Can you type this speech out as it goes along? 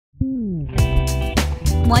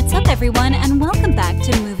What's up, everyone, and welcome back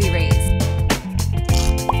to Movie Raised.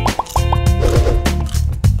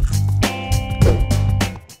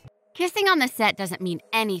 Kissing on the set doesn't mean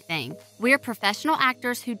anything. We're professional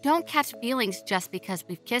actors who don't catch feelings just because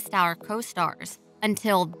we've kissed our co-stars.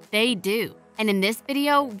 Until they do. And in this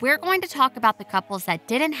video, we're going to talk about the couples that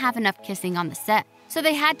didn't have enough kissing on the set, so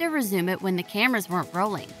they had to resume it when the cameras weren't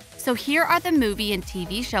rolling. So here are the movie and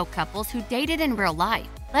TV show couples who dated in real life.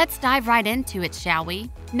 Let's dive right into it, shall we?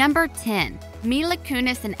 Number 10. Mila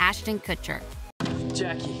Kunis and Ashton Kutcher.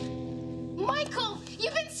 Jackie. Michael,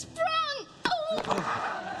 you've been sprung!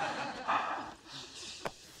 Oh!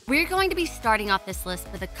 We're going to be starting off this list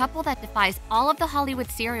with a couple that defies all of the Hollywood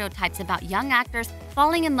stereotypes about young actors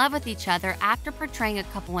falling in love with each other after portraying a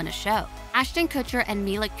couple in a show. Ashton Kutcher and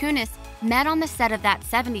Mila Kunis met on the set of That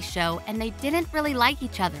 70s Show, and they didn't really like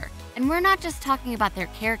each other. And we're not just talking about their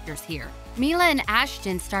characters here. Mila and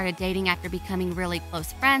Ashton started dating after becoming really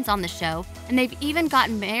close friends on the show, and they've even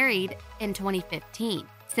gotten married in 2015.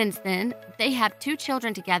 Since then, they have 2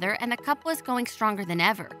 children together, and the couple is going stronger than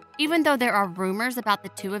ever. Even though there are rumors about the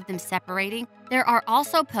two of them separating, there are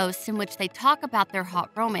also posts in which they talk about their hot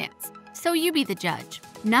romance. So you be the judge.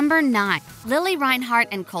 Number 9. Lili Reinhart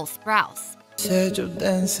and Cole Sprouse. Said you're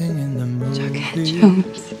dancing in the movie. Jughead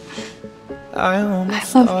Jones. I almost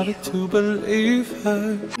started to believe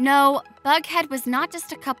her. No, Bughead was not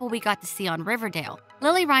just a couple we got to see on Riverdale.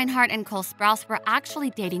 Lili Reinhart and Cole Sprouse were actually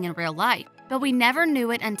dating in real life, but we never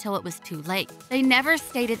knew it until it was too late. They never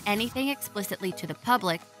stated anything explicitly to the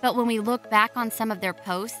public, but when we look back on some of their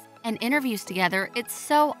posts and interviews together, it's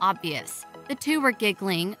so obvious. The two were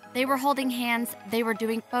giggling, they were holding hands, they were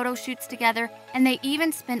doing photo shoots together, and they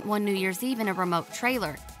even spent one New Year's Eve in a remote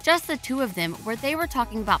trailer, just the two of them, where they were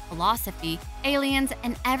talking about philosophy, aliens,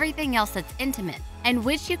 and everything else that's intimate, and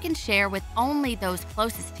which you can share with only those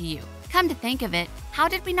closest to you. Come to think of it, how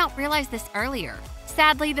did we not realize this earlier?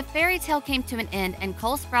 Sadly, the fairy tale came to an end, and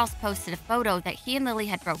Cole Sprouse posted a photo that he and Lili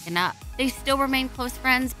had broken up. They still remain close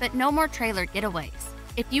friends, but no more trailer getaways.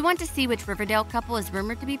 If you want to see which Riverdale couple is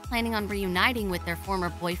rumored to be planning on reuniting with their former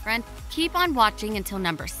boyfriend, keep on watching until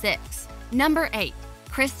number 6. Number 8.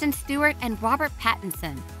 Kristen Stewart and Robert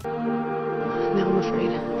Pattinson. Now I'm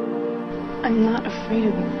afraid. I'm not afraid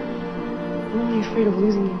of you. I'm only afraid of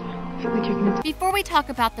losing you. I feel like you're gonna... Before we talk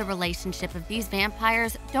about the relationship of these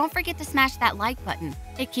vampires, don't forget to smash that like button.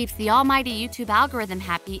 It keeps the almighty YouTube algorithm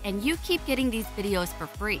happy, and you keep getting these videos for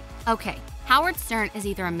free. Okay, Howard Stern is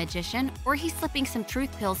either a magician or he's slipping some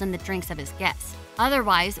truth pills in the drinks of his guests.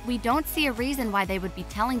 Otherwise, we don't see a reason why they would be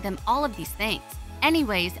telling them all of these things.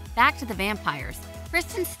 Anyways, back to the vampires.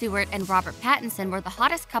 Kristen Stewart and Robert Pattinson were the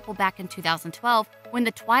hottest couple back in 2012 when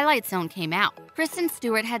The Twilight Zone came out. Kristen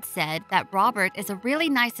Stewart had said that Robert is a really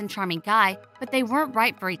nice and charming guy, but they weren't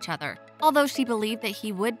right for each other. Although she believed that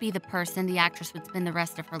he would be the person the actress would spend the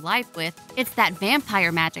rest of her life with, it's that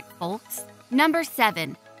vampire magic, folks. Number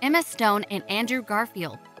 7. Emma Stone and Andrew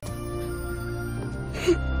Garfield.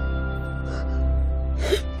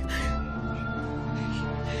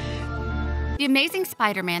 The Amazing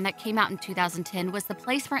Spider-Man that came out in 2010 was the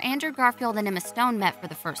place where Andrew Garfield and Emma Stone met for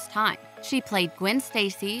the first time. She played Gwen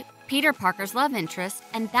Stacy, Peter Parker's love interest,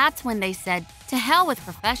 and that's when they said, to hell with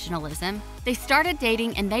professionalism. They started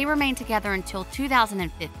dating and they remained together until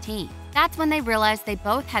 2015. That's when they realized they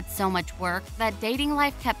both had so much work that dating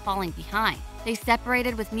life kept falling behind. They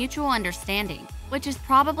separated with mutual understanding, which is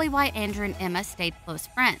probably why Andrew and Emma stayed close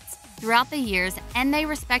friends throughout the years, and they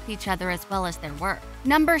respect each other as well as their work.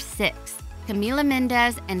 Number 6. Camila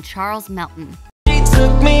Mendes and Charles Melton. She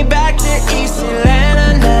took me back to East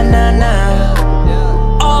Atlanta, na, na,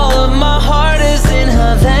 na. All of my heart is in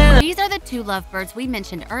Havana. These are the two lovebirds we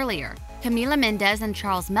mentioned earlier. Camila Mendes and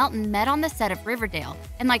Charles Melton met on the set of Riverdale,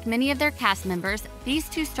 and like many of their cast members, these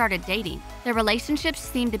two started dating. Their relationship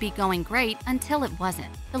seemed to be going great until it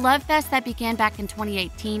wasn't. The love fest that began back in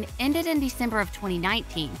 2018 ended in December of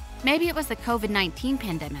 2019. Maybe it was the COVID-19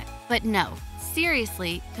 pandemic, but no.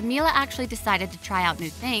 Seriously, Camila actually decided to try out new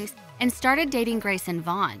things and started dating Grayson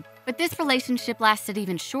Vaughn. But this relationship lasted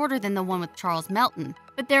even shorter than the one with Charles Melton.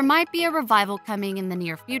 But there might be a revival coming in the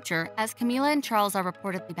near future, as Camila and Charles are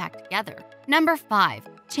reportedly back together. Number 5.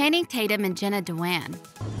 Channing Tatum and Jenna Dewan.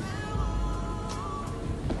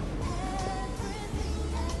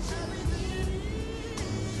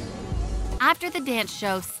 After the dance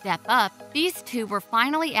show Step Up, these two were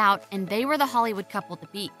finally out and they were the Hollywood couple to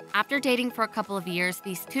beat. After dating for a couple of years,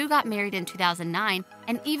 these two got married in 2009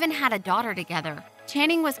 and even had a daughter together.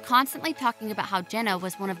 Channing was constantly talking about how Jenna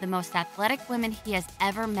was one of the most athletic women he has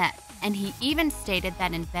ever met, and he even stated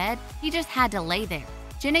that in bed, he just had to lay there.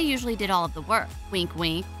 Jenna usually did all of the work. Wink,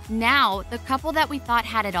 wink. Now, the couple that we thought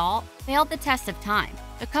had it all failed the test of time.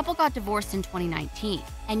 The couple got divorced in 2019.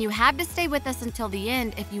 And you have to stay with us until the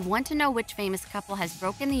end if you want to know which famous couple has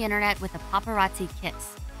broken the internet with a paparazzi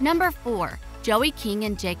kiss. Number 4. Joey King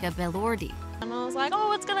and Jacob Elordi. And I was like,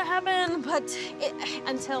 oh, it's gonna happen, but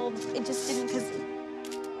until it just didn't, because...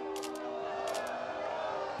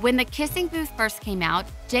 When the kissing booth first came out,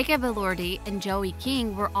 Jacob Elordi and Joey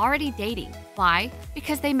King were already dating. Why?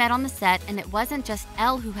 Because they met on the set and it wasn't just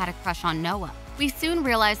Elle who had a crush on Noah. We soon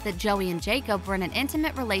realized that Joey and Jacob were in an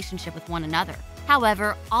intimate relationship with one another.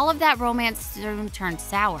 However, all of that romance soon turned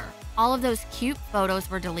sour. All of those cute photos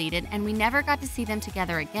were deleted and we never got to see them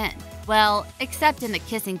together again. Well, except in the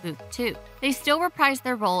kissing booth too. They still reprised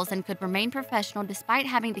their roles and could remain professional despite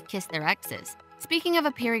having to kiss their exes. Speaking of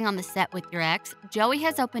appearing on the set with your ex, Joey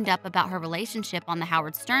has opened up about her relationship on The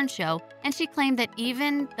Howard Stern Show, and she claimed that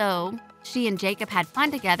even though she and Jacob had fun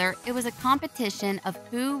together, it was a competition of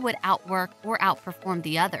who would outwork or outperform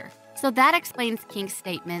the other. So that explains King's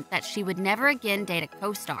statement that she would never again date a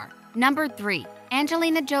co-star. Number 3.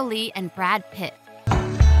 Angelina Jolie and Brad Pitt.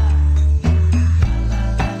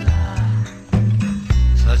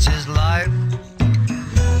 Such is life.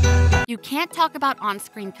 You can't talk about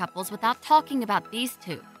on-screen couples without talking about these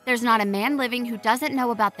two. There's not a man living who doesn't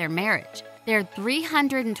know about their marriage, their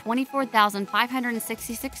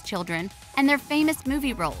 324,566 children, and their famous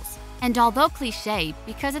movie roles. And although cliché,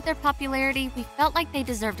 because of their popularity, we felt like they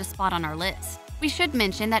deserved a spot on our list. We should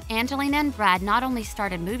mention that Angelina and Brad not only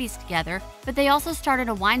started movies together, but they also started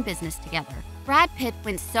a wine business together. Brad Pitt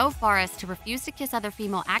went so far as to refuse to kiss other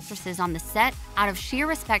female actresses on the set out of sheer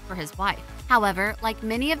respect for his wife. However, like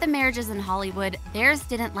many of the marriages in Hollywood, theirs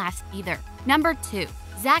didn't last either. Number 2.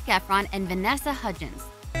 Zac Efron and Vanessa Hudgens.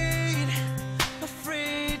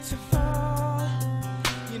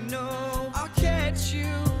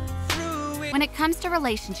 When it comes to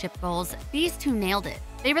relationship goals, these two nailed it.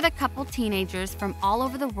 They were the couple teenagers from all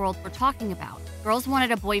over the world we're talking about. Girls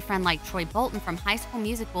wanted a boyfriend like Troy Bolton from High School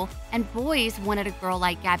Musical, and boys wanted a girl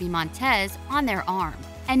like Gabby Montez on their arm.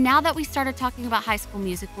 And now that we started talking about High School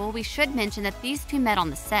Musical, we should mention that these two met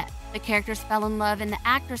on the set. The characters fell in love and the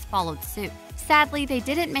actors followed suit. Sadly, they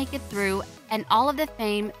didn't make it through, and all of the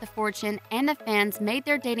fame, the fortune, and the fans made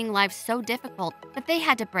their dating lives so difficult that they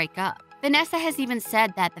had to break up. Vanessa has even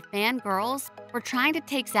said that the fangirls were trying to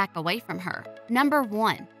take Zac away from her. Number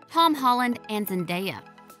 1. Tom Holland and Zendaya.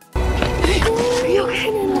 Are you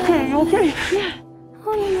okay? Okay, okay. Yeah.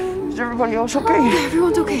 Is everybody else okay?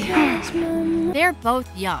 Everyone's okay. They're both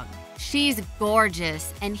young. She's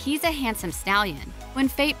gorgeous, and he's a handsome stallion. When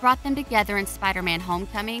fate brought them together in Spider-Man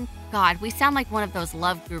Homecoming, God, we sound like one of those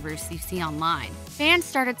love gurus you see online. Fans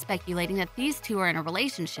started speculating that these two are in a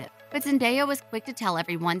relationship, but Zendaya was quick to tell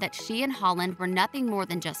everyone that she and Holland were nothing more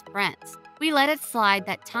than just friends. We let it slide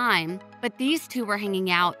that time, but these two were hanging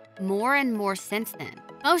out more and more since then.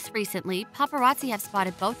 Most recently, paparazzi have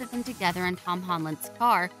spotted both of them together in Tom Holland's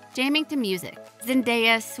car, jamming to music.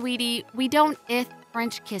 Zendaya, sweetie, we don't if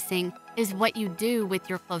French kissing is what you do with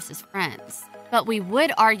your closest friends. But we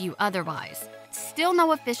would argue otherwise. Still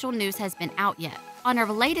no official news has been out yet. On a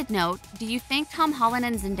related note, do you think Tom Holland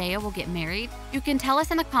and Zendaya will get married? You can tell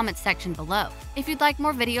us in the comments section below. If you'd like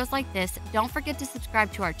more videos like this, don't forget to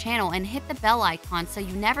subscribe to our channel and hit the bell icon so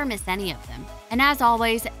you never miss any of them. And as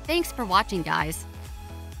always, thanks for watching, guys.